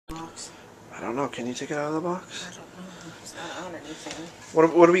box? I don't know. Can you take it out of the box? I don't know. It's not on anything.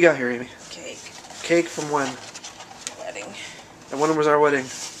 What do we got here, Amy? Cake. Cake from when? Wedding. And when was our wedding?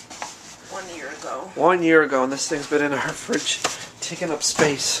 1 year ago. 1 year ago, and this thing's been in our fridge, taking up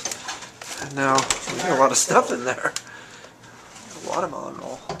space. And now, we got a lot of stuff in there. Watermelon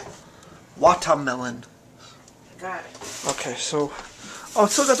roll. Watermelon. I got it. Okay, so... Oh,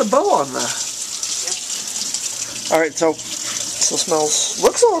 it's still got the bow on there. Yep. Alright, so smells...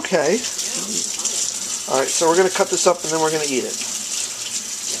 Looks okay. Yeah, Alright, so we're going to cut this up and then we're going to eat it.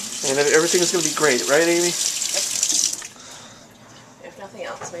 And everything is going to be great, right, Amy? If nothing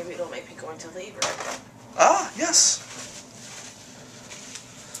else, maybe it'll make me go into labor. Ah, yes.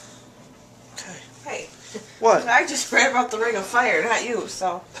 Okay. Hey. What? I just read about the Ring of Fire, not you,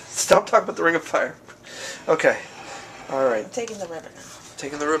 so... Stop talking about the Ring of Fire. Okay. Alright. I'm taking the ribbon now.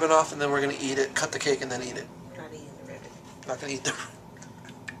 Taking the ribbon off, and then we're going to eat it. Cut the cake and then eat it. Not eating the ribbon. Not going to eat the...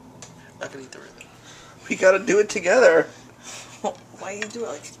 Not going to eat the ribbon. We got to do it together. Why you do it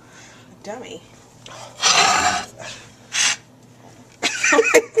like a dummy? Oh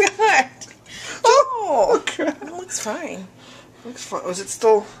my god! Oh, crap. It looks fine. Looks fun. Was it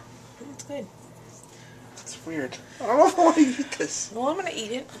still... It's good. It's weird. I don't know if I want to eat this. Well, I'm gonna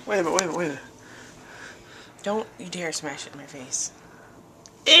eat it. Wait a minute. Don't you dare smash it in my face.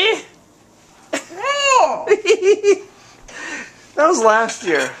 Eh! Oh! That was last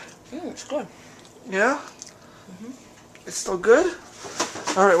year. It's good. Yeah? Mm-hmm. It's still good?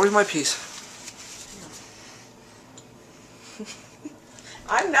 Alright, where's my piece?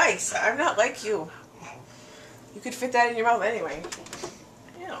 I'm nice. I'm not like you. You could fit that in your mouth anyway.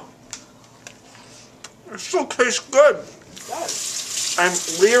 Yeah. It still tastes good. It does. I'm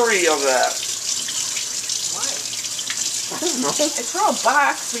leery of that. Why? I don't know. It's from a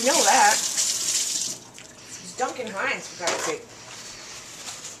box. We know that. It's Duncan Hines, for God's sake.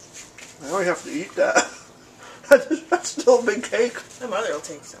 Now I have to eat that. That's still a big cake. My mother will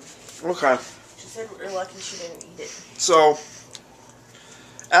take some. Okay. She said we're lucky she didn't eat it. So,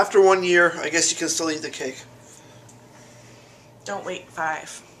 after 1 year, I guess you can still eat the cake. Don't wait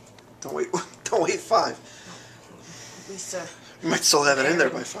 5. Don't wait 5. At least You might still have it in there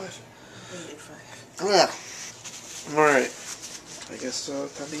by 5. waited 5. Yeah. Alright. I guess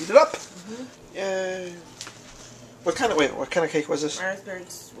time to eat it up. Mm-hmm. Yay. What kind of cake was this? Raspberry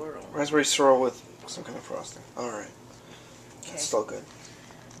swirl. Raspberry swirl with some kind of frosting. Alright. Okay. It's still good.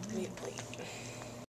 Need a plate.